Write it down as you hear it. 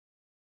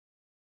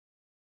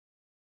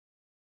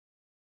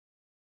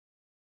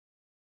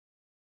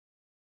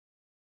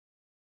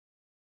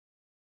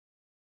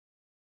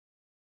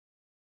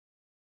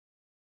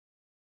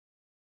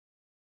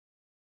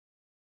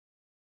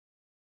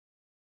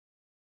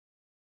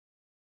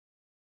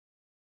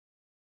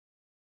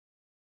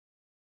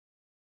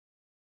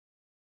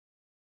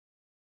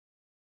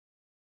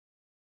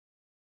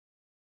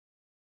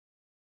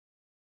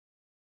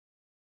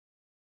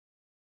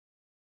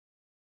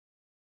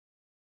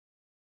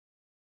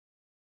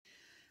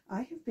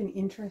I have been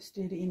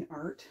interested in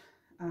art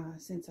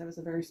since I was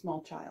a very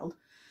small child.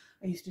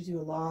 I used to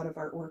do a lot of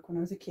artwork when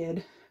I was a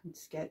kid. I'd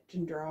sketch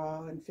and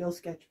draw and fill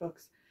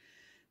sketchbooks,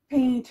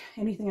 paint,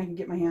 anything I could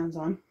get my hands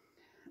on.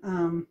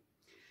 Um,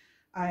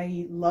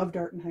 I loved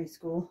art in high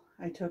school.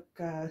 I took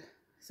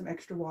some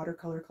extra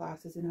watercolor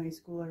classes in high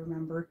school, I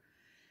remember.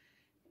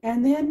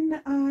 And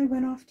then I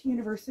went off to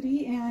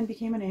university and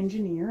became an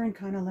engineer and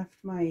kind of left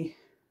my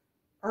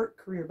art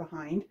career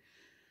behind.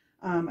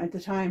 At the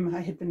time,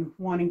 I had been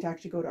wanting to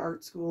actually go to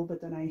art school,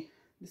 but then I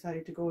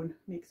decided to go and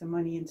make some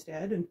money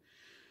instead. And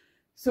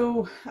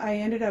so I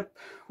ended up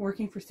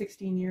working for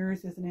 16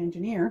 years as an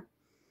engineer,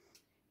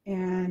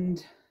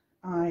 and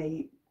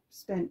I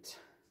spent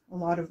a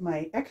lot of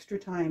my extra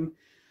time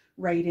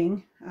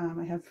writing.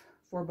 I have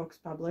 4 books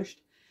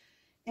published,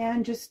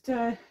 and just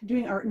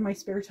doing art in my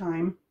spare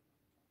time.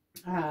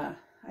 I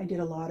did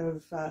a lot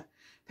of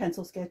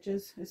pencil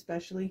sketches,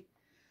 especially.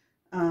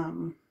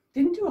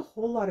 Didn't do a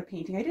whole lot of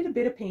painting. I did a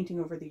bit of painting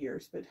over the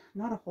years, but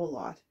not a whole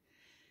lot.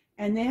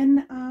 And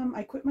then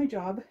I quit my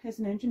job as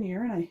an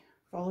engineer and I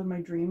followed my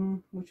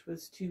dream, which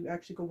was to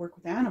actually go work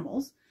with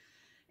animals.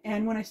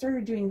 And when I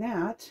started doing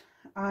that,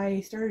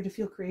 I started to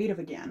feel creative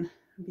again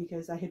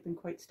because I had been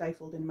quite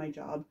stifled in my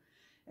job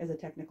as a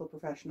technical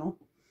professional.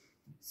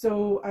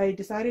 So I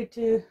decided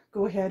to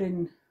go ahead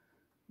and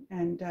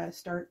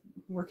start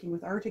working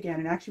with art again.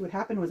 And actually what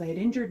happened was I had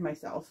injured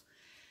myself.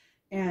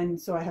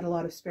 And so I had a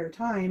lot of spare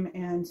time,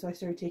 and so I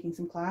started taking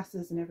some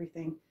classes and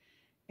everything.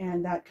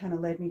 And that kind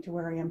of led me to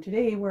where I am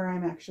today, where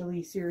I'm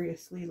actually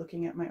seriously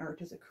looking at my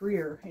art as a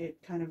career. I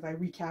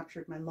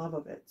recaptured my love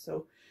of it.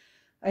 So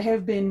I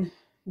have been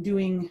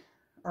doing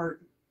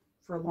art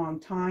for a long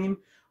time,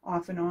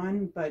 off and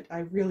on, but I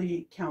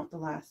really count the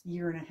last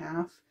year and a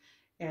half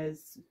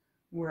as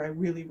where I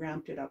really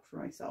ramped it up for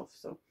myself.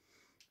 So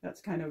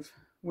that's kind of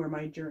where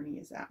my journey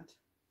is at.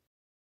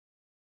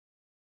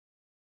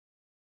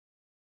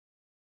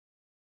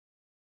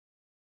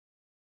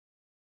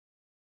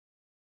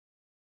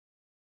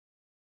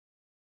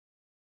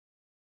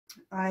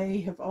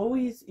 I have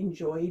always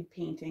enjoyed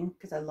painting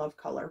because I love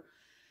color,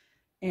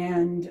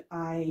 and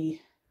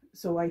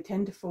so I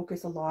tend to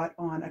focus a lot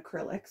on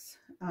acrylics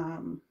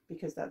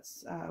because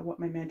that's what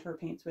my mentor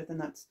paints with, and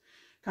that's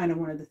kind of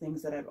one of the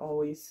things that I've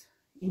always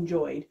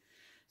enjoyed.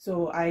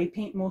 So I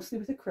paint mostly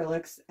with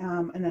acrylics,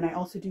 and then I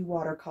also do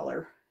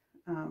watercolor.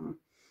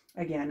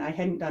 Again, I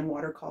hadn't done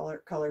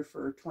watercolor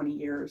for 20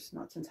 years,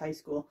 not since high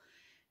school.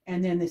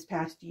 And then this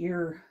past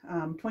year,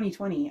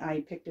 2020,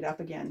 I picked it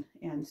up again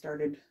and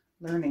started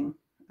learning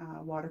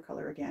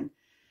watercolor again,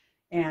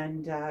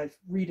 and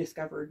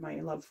rediscovered my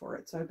love for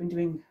it. So I've been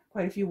doing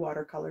quite a few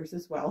watercolors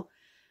as well.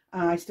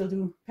 I still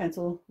do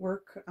pencil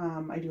work.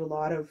 I do a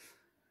lot of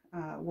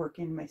work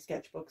in my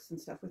sketchbooks and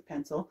stuff with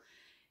pencil,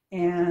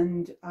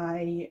 and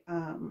I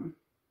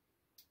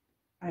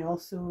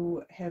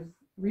also have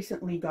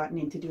recently gotten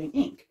into doing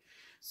ink.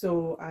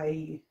 So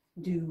I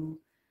do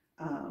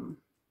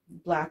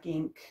black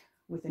ink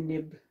with a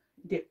nib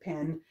dip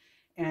pen.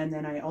 And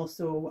then I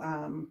also,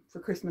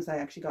 for Christmas, I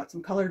actually got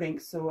some colored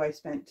inks. So I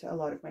spent a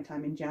lot of my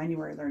time in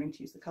January learning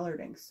to use the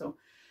colored inks. So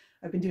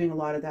I've been doing a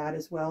lot of that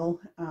as well,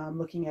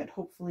 looking at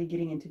hopefully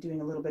getting into doing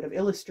a little bit of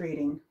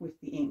illustrating with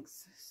the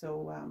inks.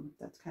 So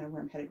that's kind of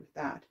where I'm headed with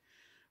that.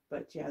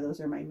 But yeah,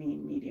 those are my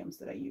main mediums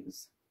that I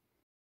use.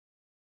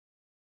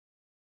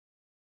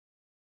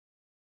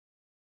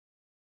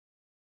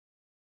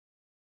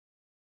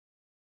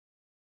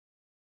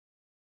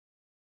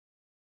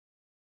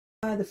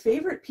 The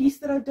favorite piece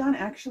that I've done,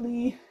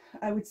 actually,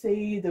 I would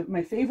say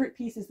my favorite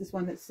piece is this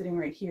one that's sitting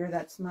right here.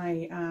 That's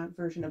my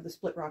version of the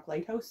Split Rock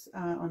Lighthouse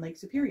on Lake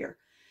Superior.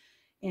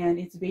 And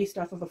it's based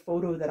off of a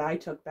photo that I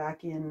took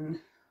back in,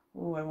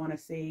 oh, I want to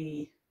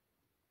say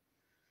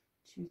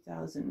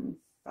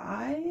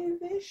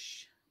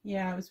 2005-ish.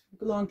 Yeah, it was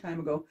a long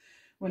time ago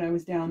when I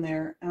was down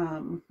there.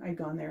 I'd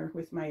gone there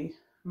with my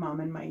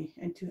mom and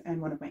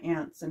one of my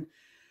aunts, and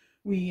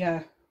we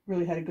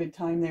really had a good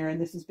time there.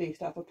 And this is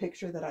based off a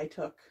picture that I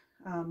took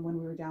when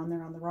we were down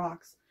there on the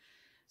rocks.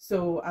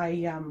 So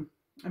I'm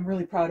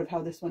really proud of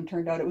how this one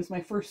turned out. It was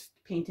my first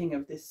painting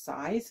of this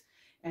size,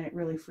 and it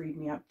really freed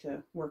me up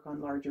to work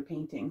on larger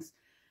paintings.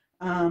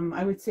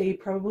 I would say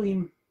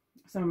probably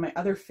some of my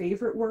other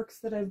favorite works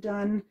that I've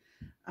done.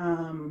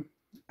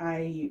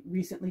 I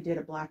recently did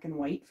a black and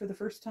white for the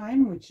first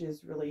time, which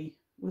was really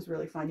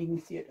fun. You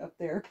can see it up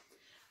there.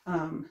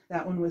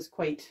 That one was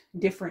quite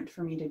different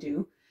for me to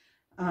do.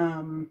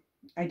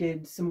 I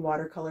did some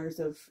watercolors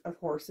of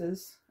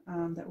horses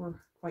that were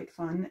quite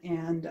fun,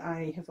 and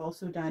I have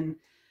also done,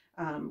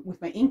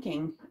 with my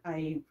inking,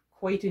 I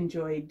quite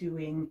enjoyed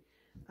doing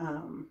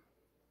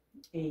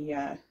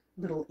a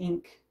little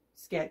ink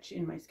sketch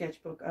in my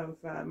sketchbook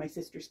of my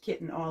sister's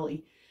kitten,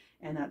 Ollie,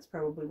 and that's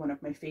probably one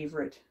of my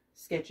favorite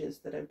sketches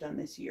that I've done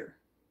this year.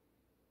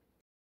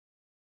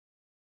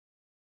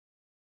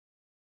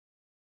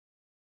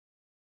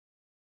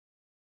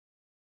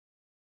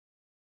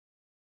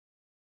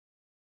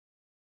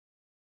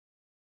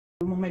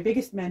 Well, my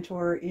biggest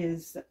mentor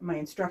is my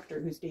instructor,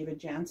 who's David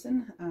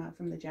Jansen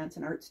from the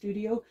Jansen Art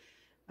Studio.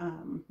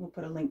 We'll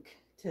put a link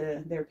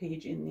to their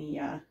page in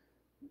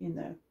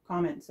the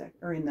comments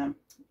or in the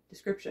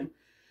description.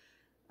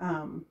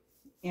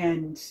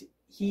 And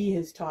he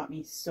has taught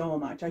me so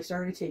much. I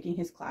started taking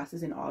his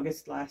classes in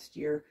August last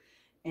year,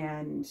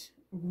 and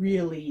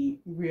really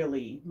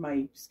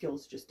my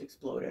skills just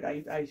exploded.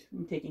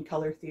 I'm taking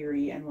color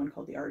theory and one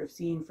called The Art of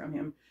Seeing from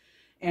him,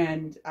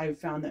 and I've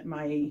found that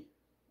my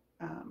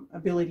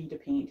ability to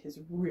paint has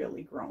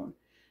really grown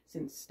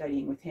since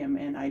studying with him,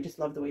 and I just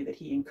love the way that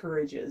he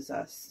encourages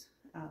us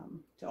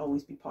to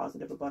always be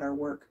positive about our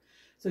work.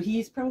 So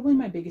he's probably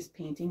my biggest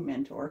painting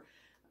mentor.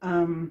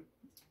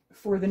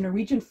 For the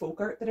Norwegian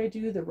folk art that I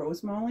do, the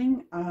rose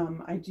mauling,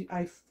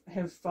 I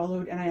have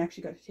followed, and I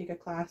actually got to take a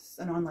class,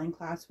 an online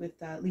class with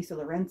Lisa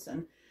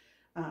Lorentzen.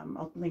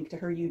 I'll link to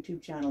her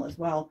YouTube channel as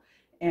well.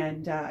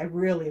 And I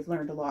really have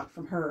learned a lot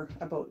from her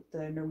about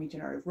the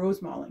Norwegian art of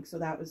rose mauling. So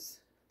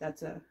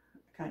that's a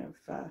kind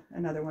of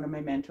another one of my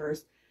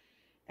mentors.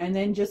 And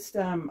then just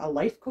a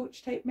life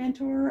coach type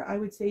mentor, I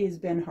would say, is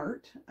Ben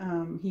Hart.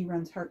 He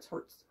runs Hart's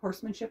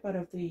Horsemanship out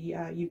of the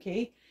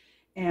UK.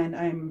 And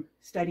I'm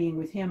studying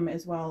with him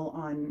as well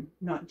on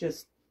not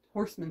just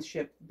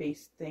horsemanship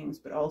based things,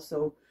 but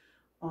also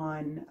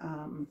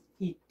on,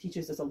 he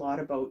teaches us a lot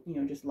about, you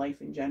know, just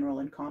life in general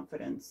and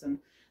confidence and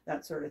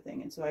that sort of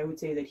thing. And so I would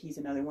say that he's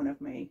another one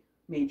of my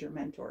major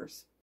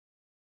mentors.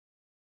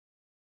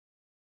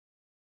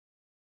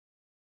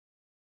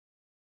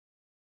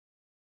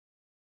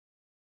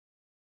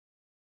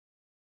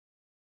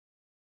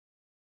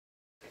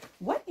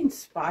 What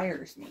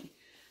inspires me?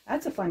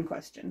 That's a fun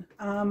question.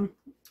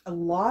 A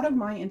lot of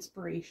my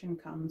inspiration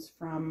comes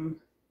from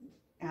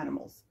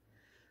animals.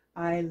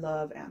 I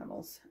love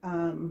animals.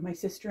 My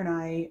sister and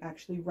I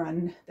actually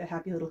run the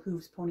Happy Little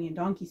Hooves Pony and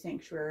Donkey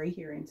Sanctuary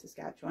here in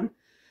Saskatchewan.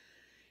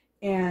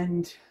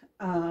 And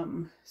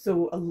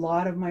so a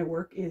lot of my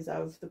work is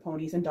of the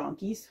ponies and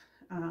donkeys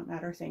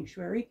at our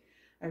sanctuary.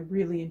 I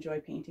really enjoy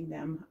painting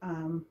them.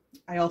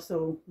 I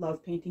also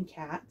love painting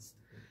cats.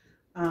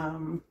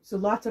 So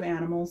lots of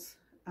animals.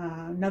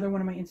 Another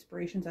one of my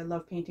inspirations, I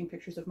love painting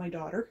pictures of my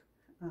daughter.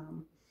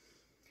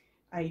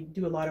 I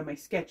do a lot of my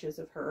sketches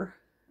of her.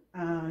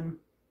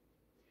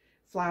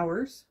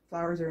 Flowers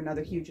are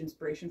another huge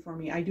inspiration for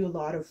me. I do a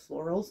lot of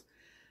florals.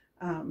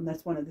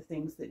 That's one of the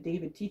things that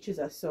David teaches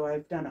us. So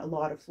I've done a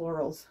lot of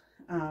florals.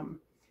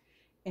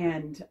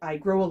 And I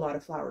grow a lot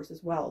of flowers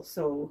as well.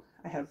 So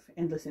I have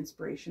endless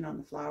inspiration on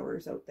the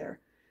flowers out there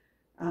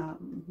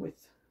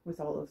with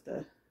all of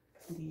the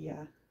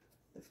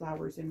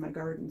flowers in my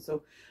garden.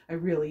 So I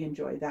really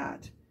enjoy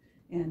that.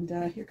 And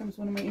here comes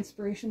one of my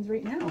inspirations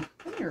right now.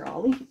 Come here,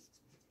 Ollie.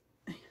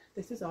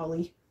 This is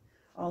Ollie.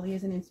 Ollie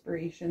is an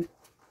inspiration.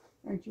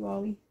 Aren't you,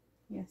 Ollie?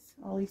 Yes,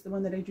 Ollie's the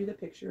one that I drew the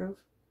picture of.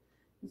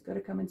 He's got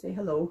to come and say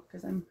hello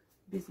because I'm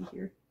busy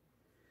here.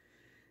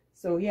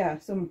 So yeah,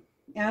 so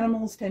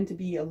animals tend to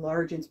be a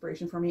large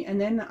inspiration for me. And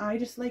then I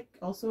just like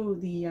also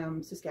the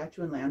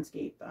Saskatchewan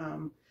landscape.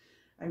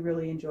 I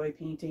really enjoy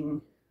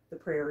painting the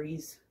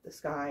prairies, the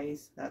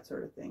skies, that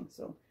sort of thing.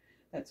 So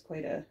that's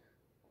quite a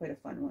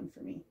fun one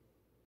for me.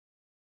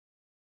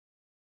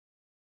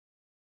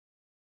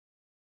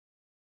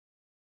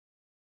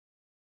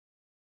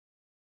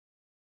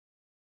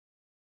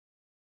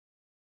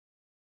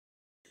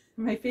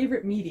 My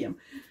favorite medium.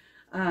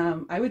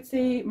 I would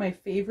say my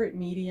favorite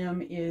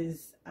medium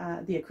is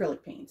the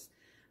acrylic paints.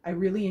 I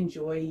really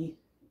enjoy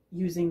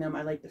using them.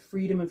 I like the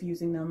freedom of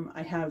using them.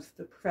 I have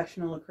the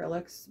professional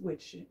acrylics,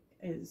 which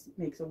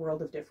makes a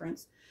world of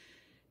difference.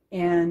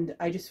 And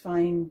I just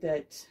find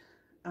that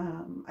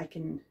I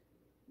can,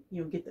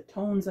 you know, get the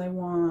tones I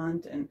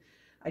want, and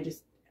I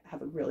just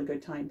have a really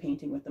good time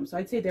painting with them. So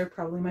I'd say they're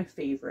probably my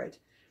favorite.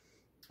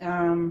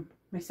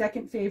 My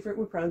second favorite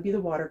would probably be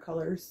the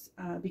watercolors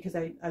because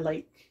I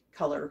like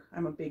color.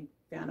 I'm a big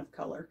fan of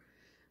color.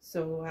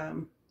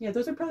 So yeah,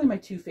 those are probably my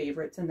two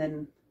favorites, and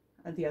then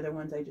the other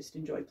ones I just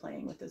enjoy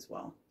playing with as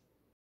well.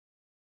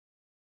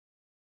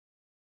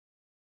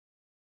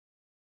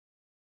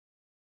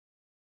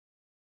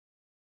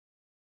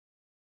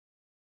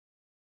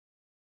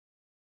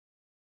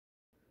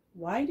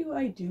 Why do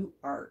I do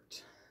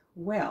art?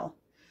 Well,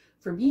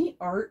 for me,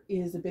 art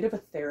is a bit of a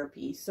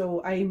therapy.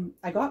 So I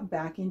got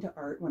back into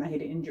art when I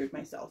had injured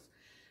myself.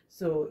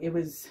 So it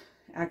was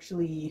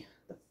actually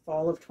the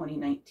fall of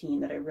 2019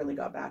 that I really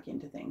got back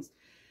into things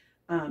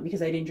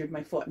because I'd injured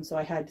my foot. And so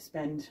I had to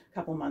spend a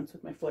couple months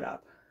with my foot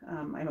up.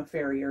 I'm a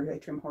farrier. I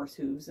trim horse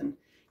hooves, and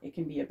it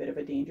can be a bit of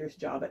a dangerous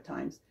job at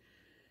times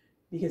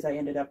because I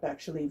ended up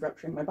actually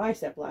rupturing my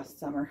bicep last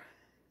summer.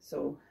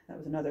 So that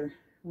was another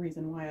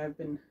reason why I've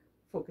been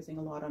focusing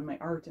a lot on my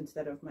art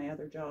instead of my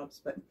other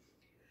jobs. But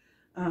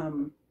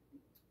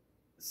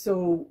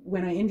so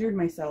when I injured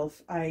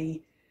myself,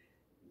 I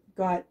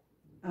got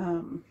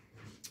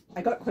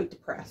quite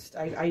depressed.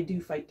 I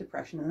do fight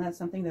depression, and that's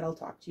something that I'll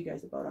talk to you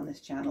guys about on this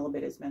channel a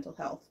bit, is mental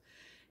health.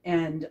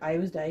 And I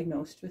was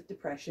diagnosed with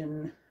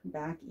depression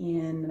back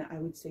in, I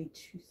would say,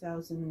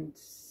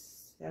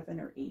 2006, 7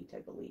 or 8, I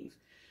believe.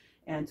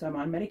 And so I'm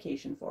on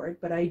medication for it,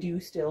 but I do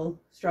still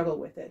struggle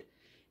with it.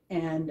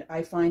 And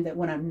I find that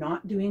when I'm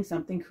not doing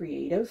something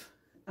creative,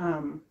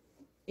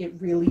 it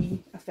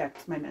really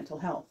affects my mental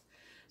health.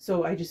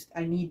 So I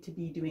need to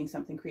be doing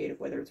something creative,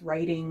 whether it's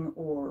writing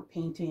or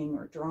painting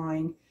or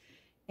drawing.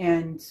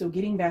 And so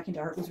getting back into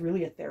art was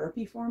really a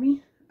therapy for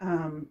me.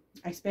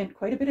 I spent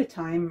quite a bit of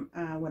time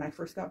when I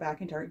first got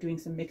back into art doing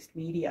some mixed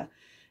media.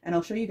 And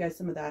I'll show you guys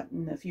some of that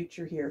in the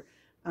future here.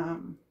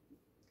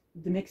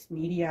 The mixed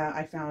media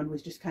I found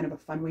was just kind of a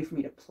fun way for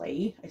me to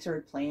play. I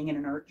started playing in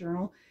an art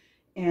journal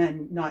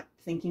and not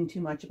thinking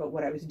too much about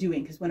what I was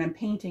doing, because when I'm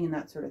painting and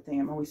that sort of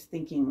thing, I'm always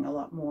thinking a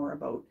lot more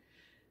about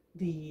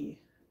the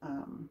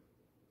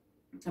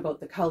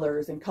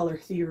colors and color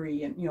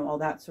theory and, you know, all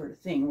that sort of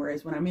thing.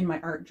 Whereas when I'm in my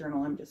art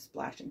journal, I'm just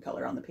splashing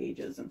color on the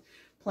pages and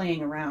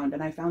playing around,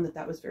 and I found that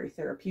that was very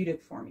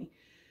therapeutic for me.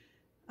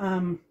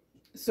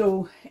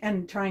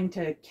 And trying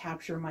to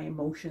capture my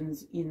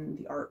emotions in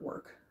the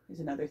artwork is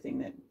another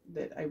thing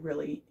that I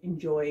really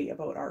enjoy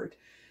about art.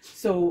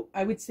 So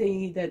I would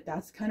say that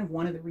that's kind of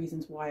one of the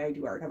reasons why I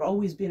do art. I've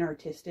always been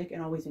artistic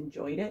and always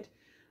enjoyed it,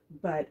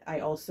 but I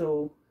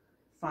also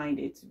find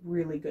it's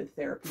really good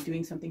therapy.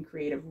 Doing something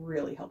creative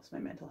really helps my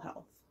mental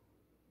health.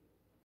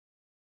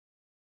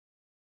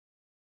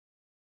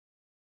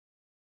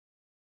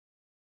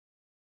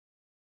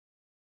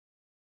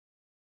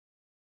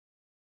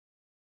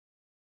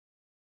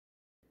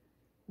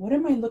 What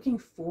am I looking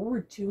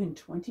forward to in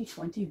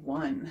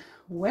 2021?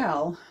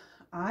 Well,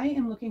 I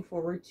am looking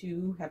forward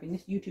to having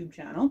this YouTube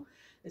channel.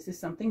 This is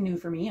something new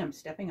for me. I'm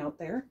stepping out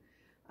there.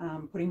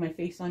 Putting my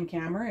face on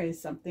camera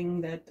is something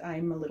that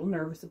I'm a little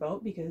nervous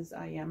about because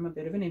I am a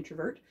bit of an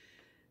introvert.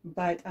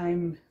 But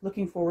I'm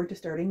looking forward to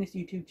starting this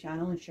YouTube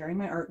channel and sharing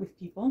my art with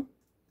people.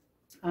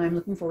 I'm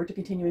looking forward to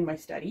continuing my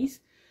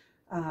studies.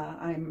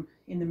 I'm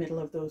in the middle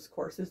of those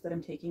courses that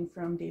I'm taking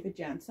from David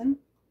Jansen.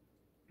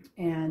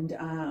 And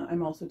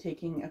I'm also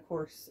taking a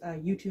course, a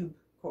YouTube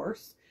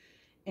course,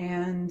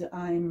 and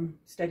I'm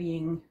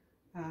studying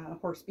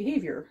horse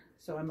behavior.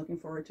 So I'm looking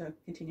forward to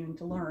continuing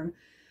to learn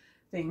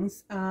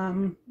things.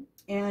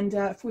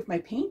 With my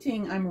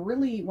painting,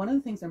 one of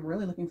the things I'm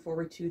really looking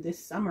forward to this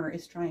summer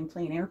is trying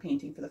plein air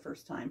painting for the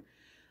first time.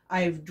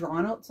 I've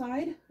drawn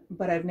outside,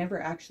 but I've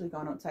never actually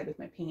gone outside with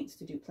my paints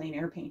to do plein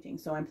air painting.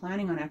 So I'm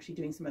planning on actually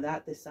doing some of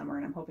that this summer,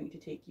 and I'm hoping to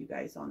take you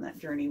guys on that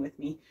journey with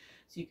me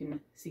so you can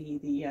see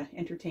the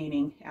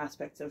entertaining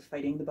aspects of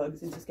fighting the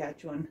bugs in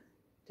Saskatchewan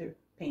to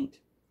paint.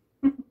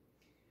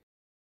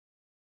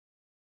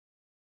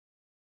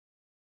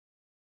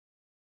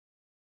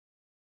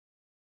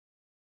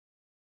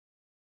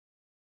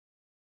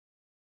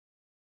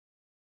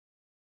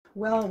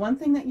 Well, one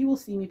thing that you will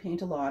see me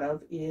paint a lot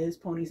of is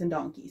ponies and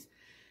donkeys.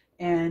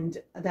 And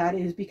that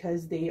is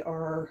because they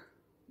are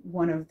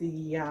one of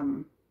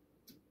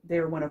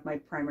my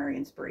primary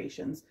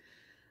inspirations.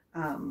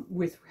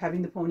 With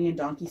having the pony and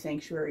donkey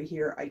sanctuary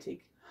here, I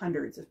take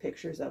hundreds of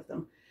pictures of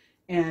them.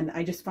 And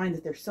I just find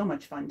that they're so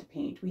much fun to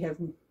paint. We have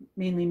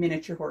mainly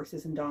miniature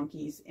horses and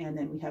donkeys, and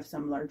then we have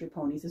some larger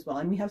ponies as well.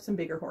 And we have some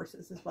bigger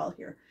horses as well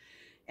here.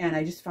 And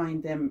I just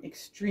find them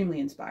extremely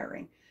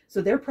inspiring.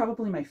 So they're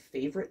probably my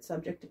favorite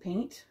subject to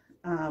paint.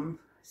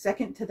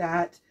 Second to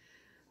that,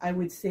 I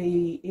would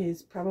say,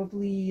 is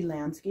probably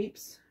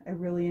landscapes. I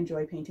really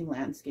enjoy painting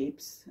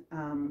landscapes.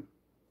 I'm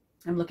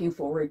looking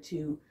forward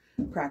to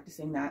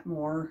practicing that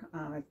more.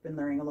 I've been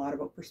learning a lot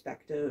about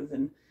perspective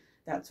and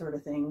that sort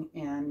of thing,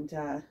 and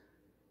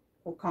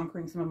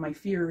conquering some of my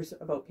fears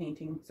about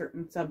painting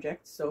certain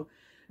subjects. So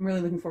I'm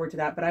really looking forward to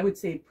that, but I would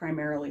say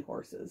primarily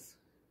horses.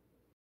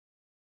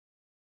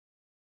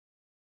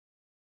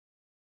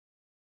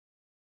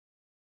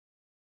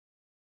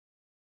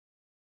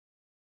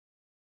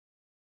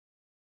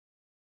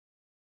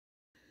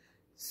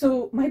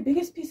 So my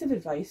biggest piece of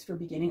advice for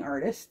beginning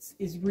artists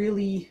is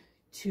really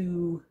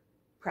to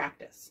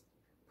practice,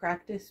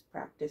 practice,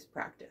 practice,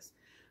 practice,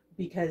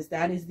 because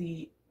that is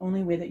the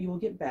only way that you will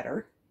get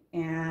better,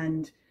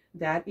 and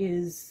that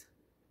is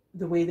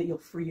the way that you'll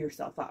free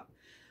yourself up.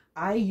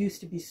 I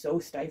used to be so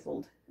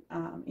stifled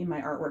in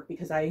my artwork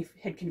because I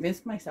had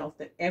convinced myself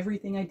that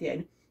everything I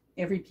did,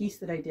 every piece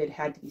that I did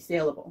had to be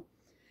saleable.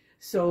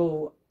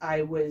 So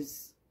I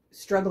was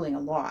struggling a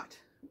lot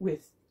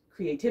with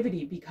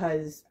creativity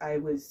because I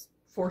was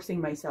forcing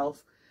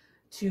myself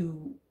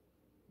to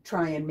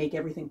try and make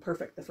everything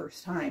perfect the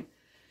first time.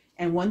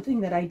 And one thing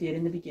that I did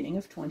in the beginning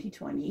of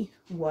 2020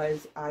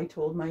 was I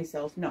told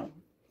myself, no,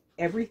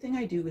 everything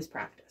I do is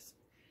practice.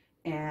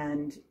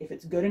 And if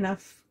it's good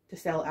enough to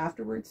sell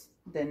afterwards,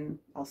 then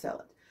I'll sell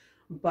it.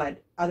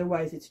 But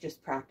otherwise, it's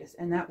just practice.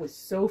 And that was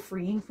so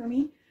freeing for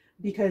me,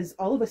 because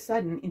all of a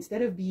sudden,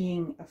 instead of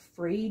being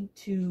afraid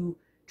to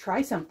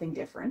try something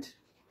different,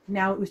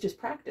 now it was just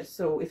practice.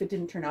 So if it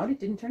didn't turn out, it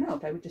didn't turn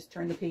out. I would just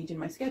turn the page in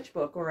my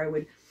sketchbook, or I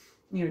would,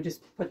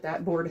 just put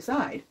that board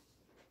aside.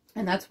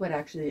 And that's what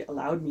actually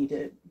allowed me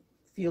to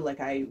feel like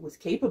I was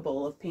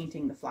capable of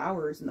painting the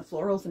flowers and the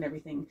florals and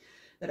everything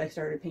that I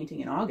started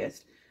painting in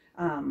August.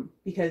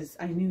 because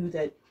I knew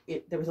that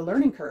there was a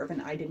learning curve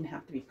and I didn't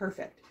have to be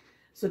perfect.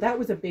 So that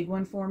was a big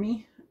one for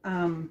me.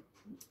 And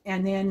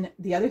then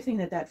the other thing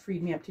that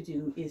freed me up to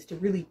do is to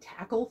really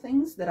tackle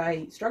things that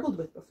I struggled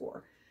with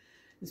before.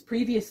 Because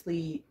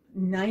previously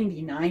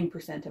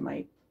 99% of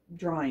my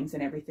drawings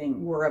and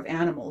everything were of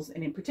animals,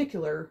 and in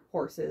particular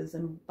horses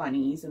and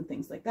bunnies and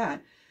things like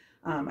that.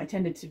 I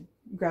tended to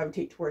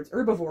gravitate towards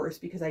herbivores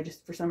because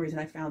for some reason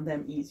I found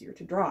them easier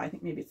to draw. I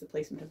think maybe it's the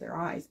placement of their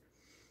eyes.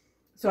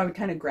 So I would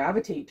kind of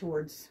gravitate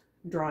towards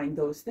drawing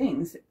those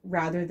things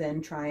rather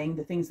than trying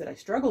the things that I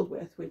struggled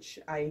with, which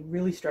I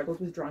really struggled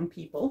with drawing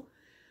people,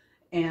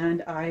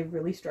 and I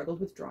really struggled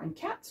with drawing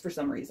cats for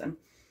some reason.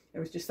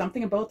 There was just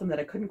something about them that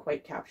I couldn't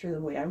quite capture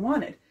the way I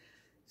wanted.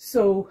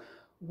 So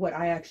what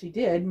I actually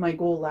did, my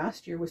goal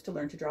last year was to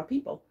learn to draw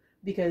people,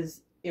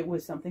 because it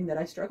was something that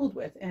I struggled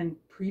with. And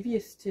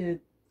previous to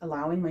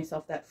allowing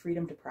myself that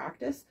freedom to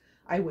practice,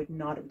 I would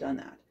not have done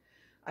that.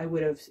 I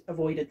would have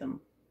avoided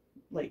them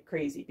like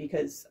crazy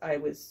because I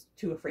was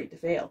too afraid to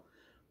fail.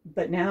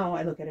 But now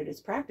I look at it as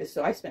practice.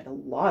 So I spent a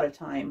lot of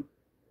time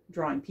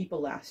drawing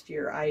people last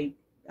year. I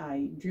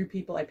drew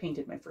people. I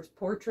painted my first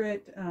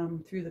portrait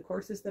through the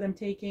courses that I'm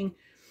taking.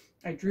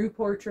 I drew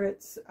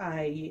portraits.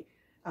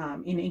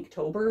 In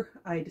Inktober,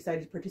 I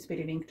decided to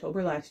participate in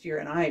Inktober last year,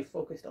 and I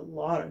focused a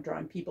lot on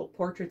drawing people,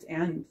 portraits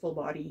and full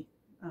body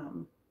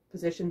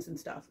positions and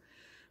stuff,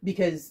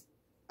 because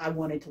I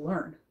wanted to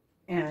learn.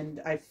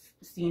 And I've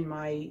seen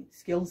my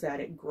skills at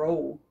it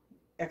grow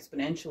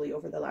exponentially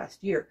over the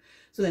last year.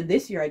 So then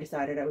this year I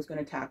decided I was going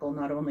to tackle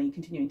not only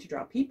continuing to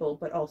draw people,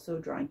 but also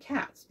drawing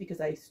cats,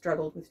 because I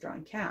struggled with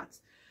drawing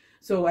cats.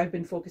 So I've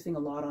been focusing a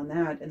lot on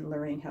that and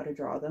learning how to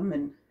draw them,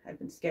 and I've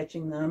been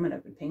sketching them and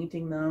I've been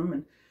painting them,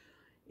 and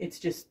it's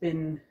just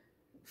been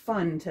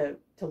fun to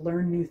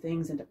learn new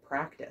things and to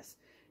practice.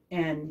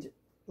 And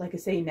like I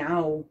say,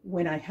 now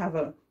when I have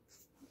a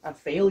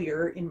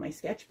failure in my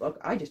sketchbook,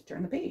 I just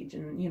turn the page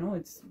and,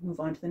 it's move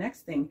on to the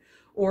next thing.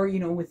 Or,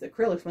 with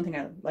acrylics, one thing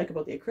I like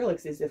about the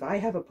acrylics is if I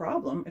have a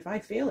problem, if I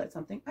fail at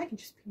something, I can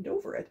just paint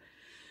over it.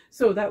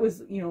 So that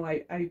was,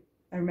 I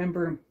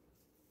remember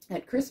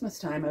at Christmas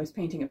time, I was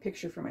painting a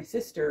picture for my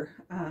sister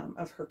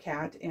of her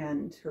cat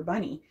and her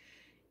bunny.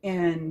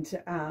 And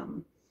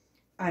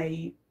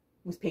I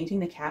was painting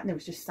the cat, and there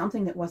was just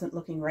something that wasn't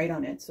looking right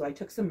on it. So I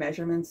took some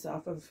measurements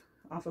off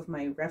of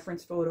my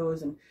reference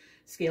photos and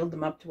scaled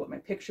them up to what my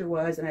picture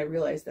was, and I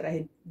realized that I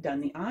had done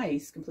the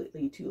eyes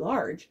completely too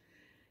large.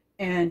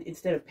 And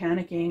instead of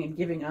panicking and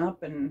giving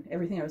up and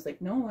everything, I was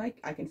like, no,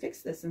 I can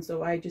fix this. And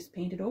so I just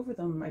painted over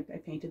them. I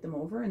painted them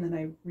over, and then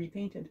I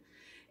repainted.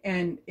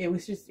 And it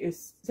was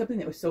something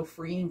that was so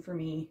freeing for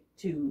me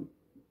to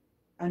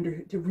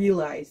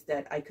realize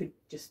that I could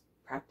just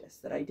practice,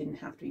 that I didn't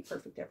have to be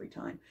perfect every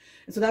time.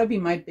 And so that would be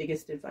my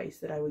biggest advice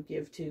that I would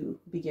give to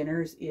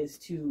beginners, is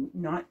to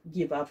not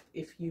give up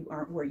if you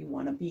aren't where you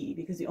want to be,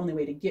 because the only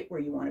way to get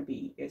where you want to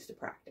be is to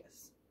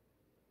practice.